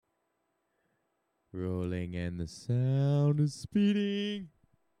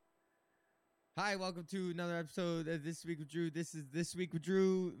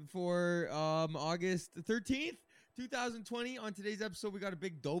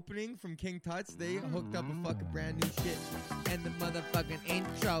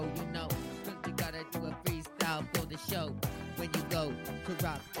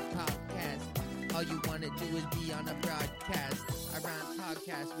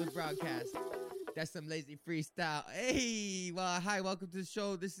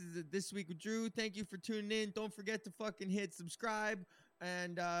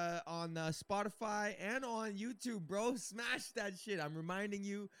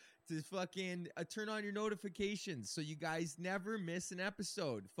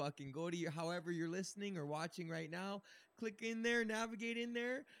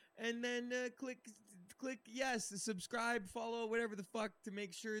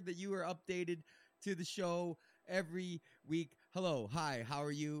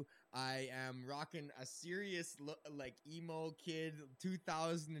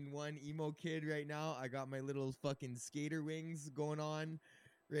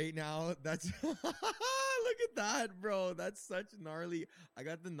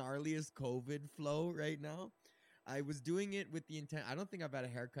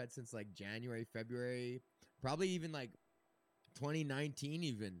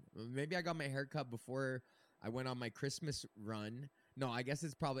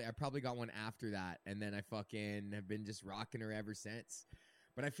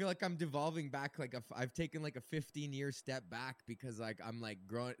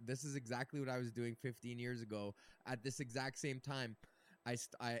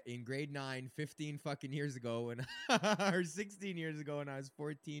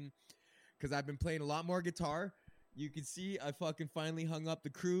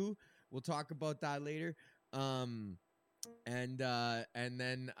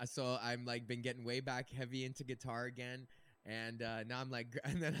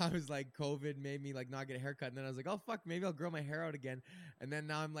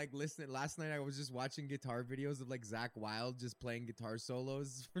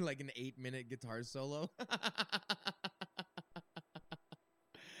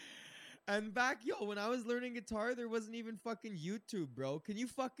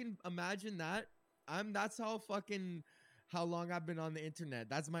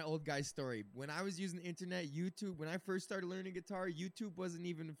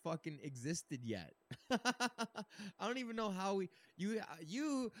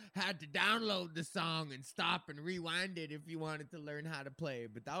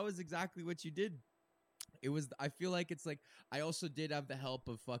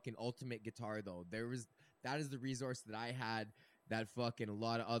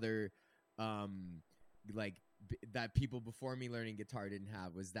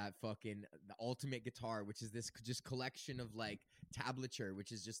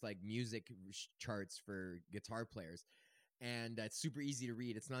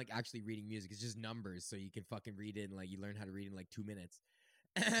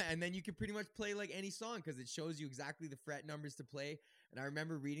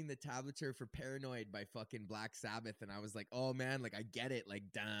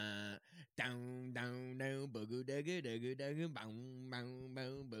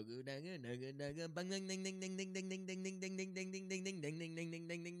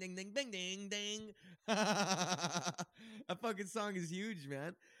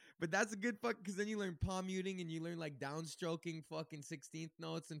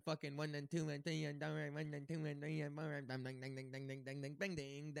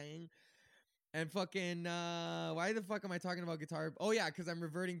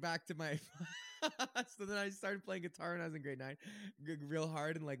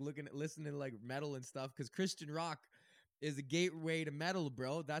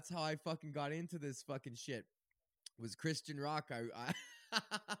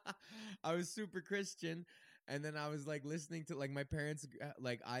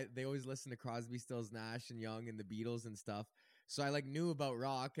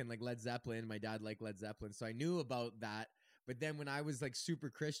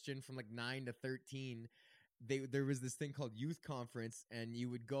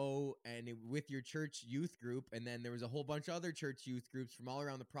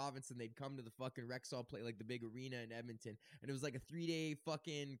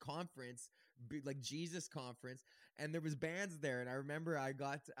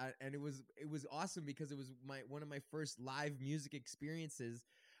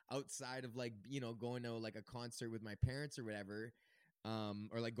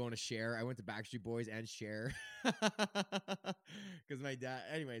or like going to Cher. I went to Backstreet Boys and Cher because my dad.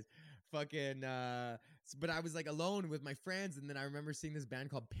 Anyways, fucking. But I was like alone with my friends, and then I remember seeing this band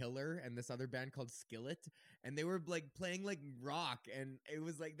called Pillar and this other band called Skillet, and they were like playing like rock, and it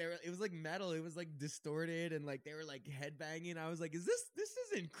was like it was like metal. It was like distorted, and like they were like headbanging. I was like, this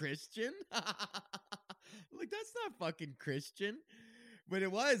isn't Christian? Like that's not fucking Christian. But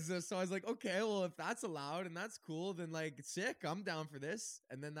it was, so I was like, okay, well, if that's allowed and that's cool, then like, sick, I'm down for this.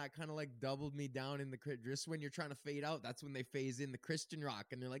 And then that kind of like doubled me down in the just when you're trying to fade out, that's when they phase in the Christian rock,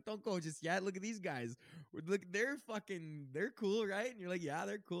 and they're like, don't go just yet. Look at these guys. Look, they're cool, right? And you're like, yeah,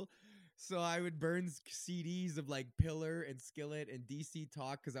 they're cool. So I would burn CDs of like Pillar and Skillet and DC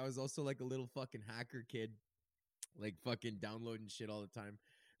Talk because I was also like a little fucking hacker kid, like fucking downloading shit all the time,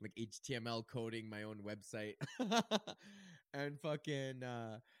 like HTML coding my own website. And fucking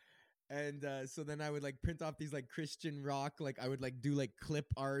so then I would like print off these like Christian rock, like I would like do like clip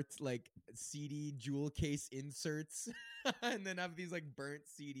art, like CD jewel case inserts, and then have these like burnt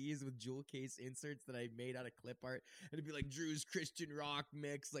CDs with jewel case inserts that I made out of clip art. And it'd be like Drew's Christian rock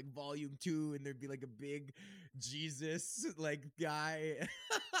mix, like volume 2, and there'd be like a big Jesus like guy.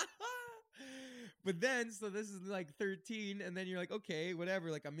 But then, so this is like 13, and then you're like, okay, whatever,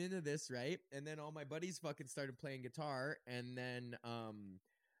 like I'm into this, right? And then all my buddies fucking started playing guitar, and then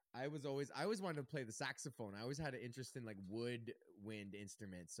I always wanted to play the saxophone. I always had an interest in like woodwind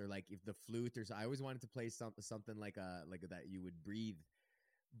instruments, or like if the flute, or I always wanted to play something like that you would breathe.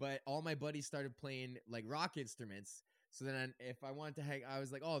 But all my buddies started playing like rock instruments. So then if I wanted to hang, I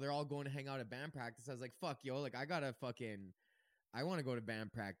was like, oh, they're all going to hang out at band practice. I was like, fuck, yo, like I want to go to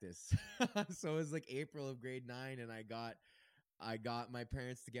band practice. So it was like April of grade 9, and I got my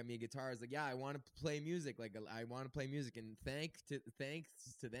parents to get me a guitar. I was like, yeah, I want to play music. Like I want to play music, and thanks to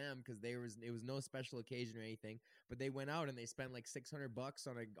them, because it was no special occasion or anything. But they went out and they spent like $600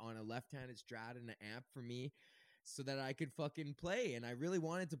 on a left-handed Strat and an amp for me, so that I could fucking play. And I really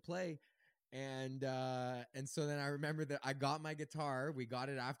wanted to play. And so then I remember that I got my guitar. We got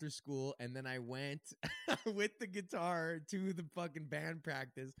it after school, and then I went with the guitar to the fucking band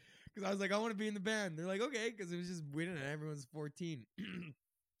practice because I was like, I want to be in the band. They're like, okay, because it was just winning and everyone's 14.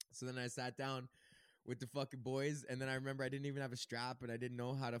 So then I sat down with the fucking boys, and then I remember I didn't even have a strap, and I didn't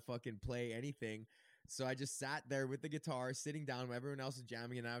know how to fucking play anything. So I just sat there with the guitar, sitting down while everyone else was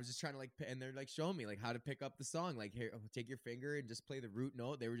jamming, and I was just trying to like, and they're like showing me like how to pick up the song. Like, here, take your finger and just play the root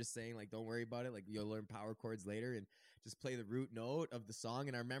note. They were just saying like, don't worry about it. Like, you'll learn power chords later, and just play the root note of the song.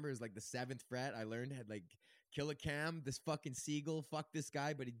 And I remember it was like the 7th fret. I learned had like Kill a Cam, this fucking Siegel, fuck this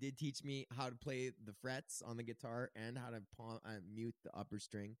guy, but he did teach me how to play the frets on the guitar and how to mute the upper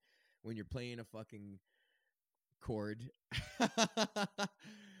string when you're playing a fucking chord.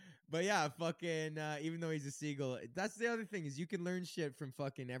 But yeah, fucking, even though he's a seagull, that's the other thing, is you can learn shit from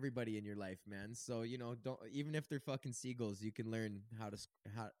fucking everybody in your life, man. So, you know, don't, even if they're fucking seagulls, you can learn how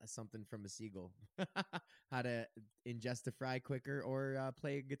something from a seagull, how to ingest a fry quicker, or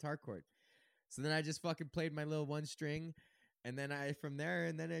play a guitar chord. So then I just fucking played my little 1 string, and then I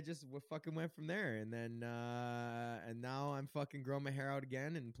just fucking went from there. And then, and now I'm fucking growing my hair out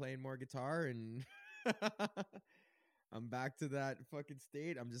again and playing more guitar, and I'm back to that fucking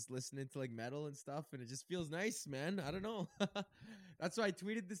state. I'm just listening to like metal and stuff, and it just feels nice, man. I don't know. That's why I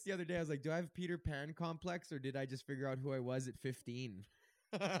tweeted this the other day. I was like, do I have Peter Pan complex, or did I just figure out who I was at 15?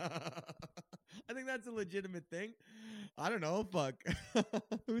 I think that's a legitimate thing. I don't know. Fuck.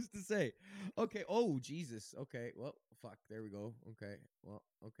 Who's to say? Okay. Oh, Jesus. Okay. Well, fuck. There we go. Okay. Well,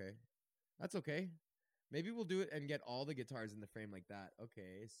 okay. That's okay. Maybe we'll do it and get all the guitars in the frame like that.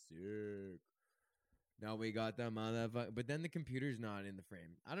 Okay. Sick. Now we got the motherfucker. But then the computer's not in the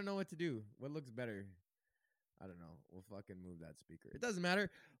frame. I don't know what to do. What looks better? I don't know. We'll fucking move that speaker. It doesn't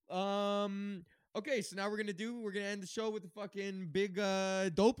matter. Okay, so now we're gonna end the show with the fucking big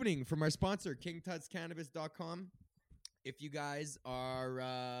opening from our sponsor, KingTutsCannabis.com. If you guys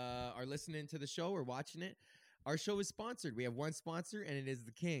are listening to the show or watching it, our show is sponsored. We have one sponsor, and it is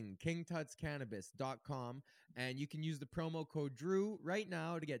the King, KingTutsCannabis.com. And you can use the promo code Drew right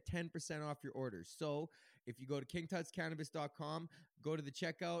now to get 10% off your order. So if you go to KingTutsCannabis.com, go to the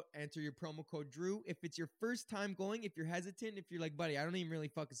checkout, enter your promo code Drew. If it's your first time going, if you're hesitant, if you're like, buddy, I don't even really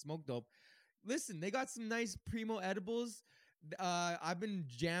fucking smoke dope, listen, they got some nice Primo edibles. I've been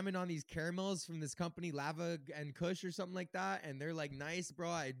jamming on these caramels from this company, Lava and Kush or something like that, and they're like nice, bro.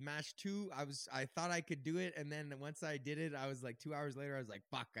 I mashed 2. I thought I could do it, and then once I did it, I was like 2 hours later, I was like,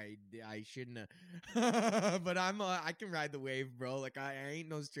 fuck, I shouldn't have. But I can ride the wave, bro. Like I ain't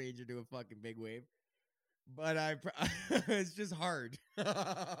no stranger to a fucking big wave. But it's just hard.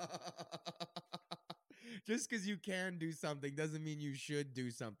 Just because you can do something doesn't mean you should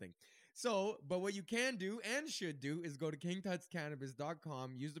do something. So, but what you can do and should do is go to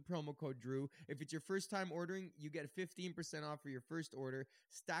kingtutscannabis.com, use the promo code Drew. If it's your first time ordering, you get 15% off for your first order.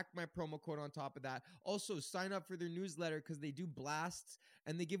 Stack my promo code on top of that. Also, sign up for their newsletter because they do blasts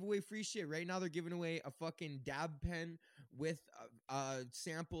and they give away free shit. Right now, they're giving away a fucking dab pen with a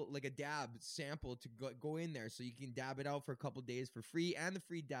sample, like a dab sample to go in there so you can dab it out for a couple days for free and the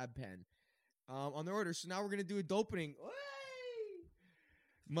free dab pen on their order. So now we're going to do a dopening.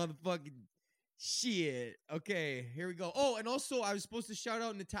 Motherfucking shit. Okay, here we go. Oh, and also I was supposed to shout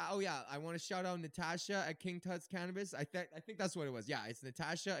out Natasha. Oh yeah, I want to shout out Natasha at King Tut's Cannabis. I think that's what it was. Yeah, it's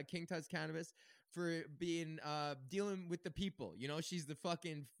Natasha at King Tut's Cannabis for being dealing with the people. You know, she's the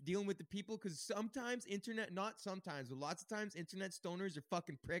fucking dealing with the people because sometimes not sometimes, but lots of times internet stoners are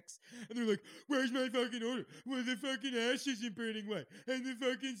fucking pricks and they're like, where's my fucking order? Well, the fucking ash isn't burning white and the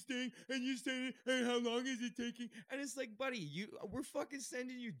fucking sting and you saying and how long is it taking? And it's like, buddy, we're fucking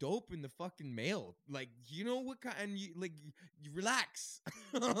sending you dope in the fucking mail. Like, you know what kind? And you relax.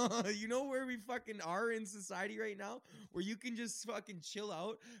 You know where we fucking are in society right now, where you can just fucking chill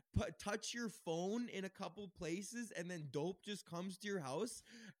out, touch your phone in a couple places, and then dope just comes to your house.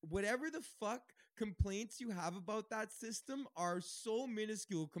 Whatever the fuck complaints you have about that system are so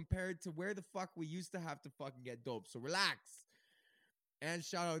minuscule compared to where the fuck we used to have to fucking get dope. So relax. And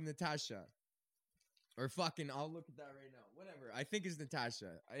shout out Natasha. Or fucking, I'll look at that right now. Whatever. I think it's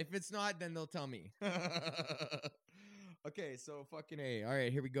Natasha. If it's not, then they'll tell me. Okay, so fucking A. All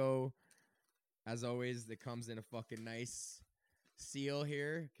right, here we go. As always, it comes in a fucking nice seal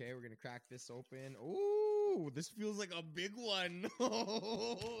here. Okay, we're gonna crack this open. Ooh, this feels like a big one.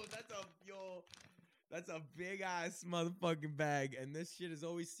 Oh, that's a big ass motherfucking bag. And this shit is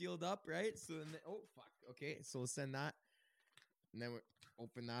always sealed up, right? So then, oh fuck. Okay, so we'll send that. And then we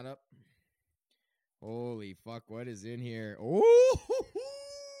open that up. Holy fuck, what is in here? Oh,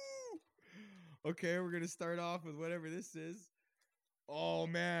 okay, we're gonna start off with whatever this is. Oh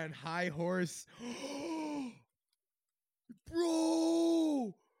man, High Horse.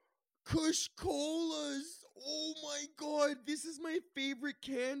 Bro, Kush Colas. Oh my god, this is my favorite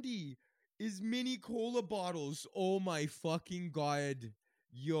candy. Is mini cola bottles. Oh my fucking god.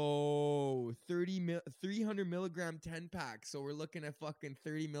 Yo, 300 milligram 10 pack. So we're looking at fucking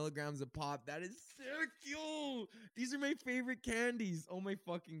 30 milligrams a pop. That is sick, yo. These are my favorite candies. Oh my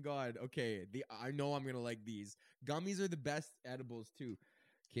fucking god. Okay, I know I'm gonna like these. Gummies are the best edibles too.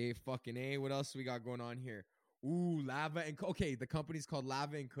 Okay, fucking A. What else we got going on here? Ooh, Lava and okay, the company's called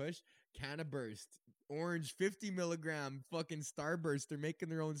Lava and Kush. Cannaburst, orange 50 milligram fucking Starburst. They're making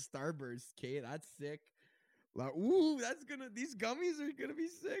their own Starburst. Okay, that's sick. Like, ooh, these gummies are gonna be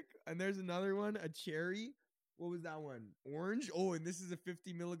sick. And there's another one, a cherry. What was that one? Orange. Oh, and this is a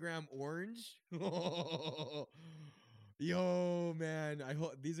 50 milligram orange. Yo, man, I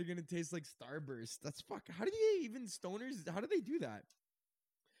hope these are gonna taste like Starburst. That's fuck. How do you even stoners? How do they do that?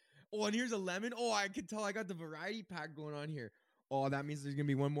 Oh, and here's a lemon. Oh, I can tell I got the variety pack going on here. Oh, that means there's gonna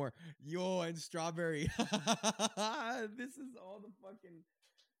be one more. Yo, and strawberry. This is all the fucking.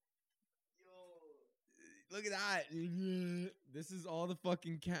 Look at that. This is all the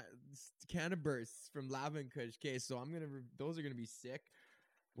fucking cannabursts from Lava and Kush. Okay, so those are gonna be sick.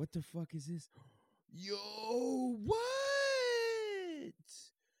 What the fuck is this? Yo, what?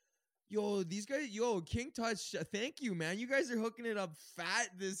 Yo, these guys, King Touch, thank you, man. You guys are hooking it up fat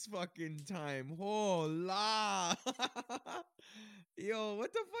this fucking time. Hola. Yo,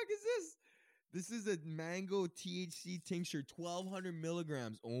 what the fuck is this? This is a mango THC tincture, 1,200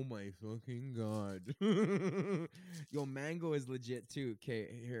 milligrams. Oh my fucking god. Yo, mango is legit too. Okay,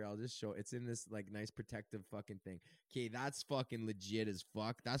 here, I'll just show. It's in this like nice protective fucking thing. Okay, that's fucking legit as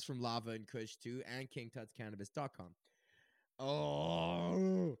fuck. That's from Lava and Kush too, and KingTutsCannabis.com.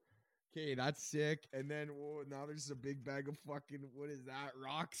 Oh, okay, that's sick. And then now there's a big bag of fucking, what is that?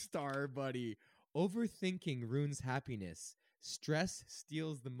 Rockstar, buddy. Overthinking ruins happiness. Stress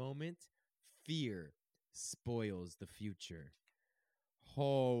steals the moment. Fear spoils the future.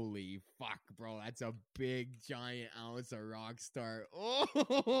 Holy fuck, bro. That's a big giant ounce of Rockstar.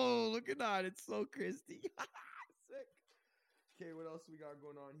 Oh, look at that. It's so crispy. Sick. Okay, what else we got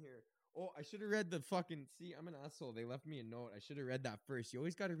going on here? Oh, I should have read the fucking... See, I'm an asshole. They left me a note. I should have read that first. You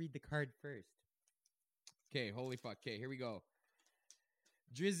always got to read the card first. Okay, holy fuck. Okay, here we go.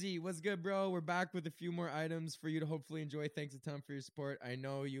 Drizzy, what's good, bro? We're back with a few more items for you to hopefully enjoy. Thanks a ton for your support. I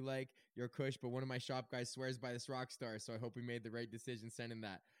know you like your Kush, but one of my shop guys swears by this Rockstar, so I hope we made the right decision sending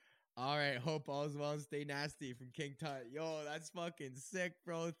that. All right, hope all is well and stay nasty from King Tut. Yo, that's fucking sick,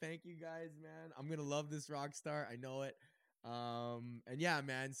 bro. Thank you guys, man. I'm gonna love this Rockstar. I know it. And yeah,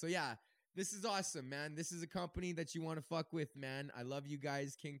 man. So yeah, This is awesome, man. This is a company that you want to fuck with, man. I love you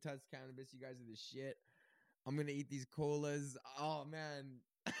guys. King Tut's Cannabis. You guys are the shit. I'm going to eat these colas. Oh, man.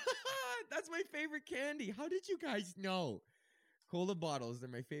 That's my favorite candy. How did you guys know? Cola bottles. They're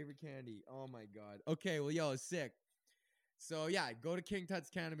my favorite candy. Oh, my God. Okay, well, yo, sick. So, yeah, go to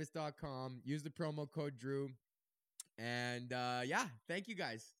kingtutscannabis.com. Use the promo code Drew. And, yeah, thank you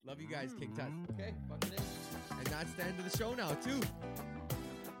guys. Love you guys, King Tuts. Okay, fucking it. And that's the end of the show now, too.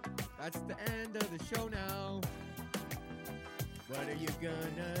 That's the end of the show now. What are you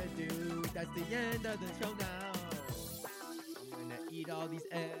gonna do? That's the end of the show now. I'm gonna eat all these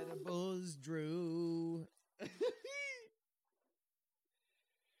edibles, Drew.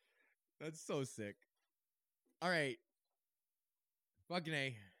 That's so sick. All right. Fucking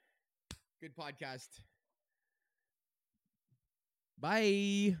A. Good podcast.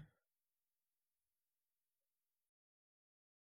 Bye.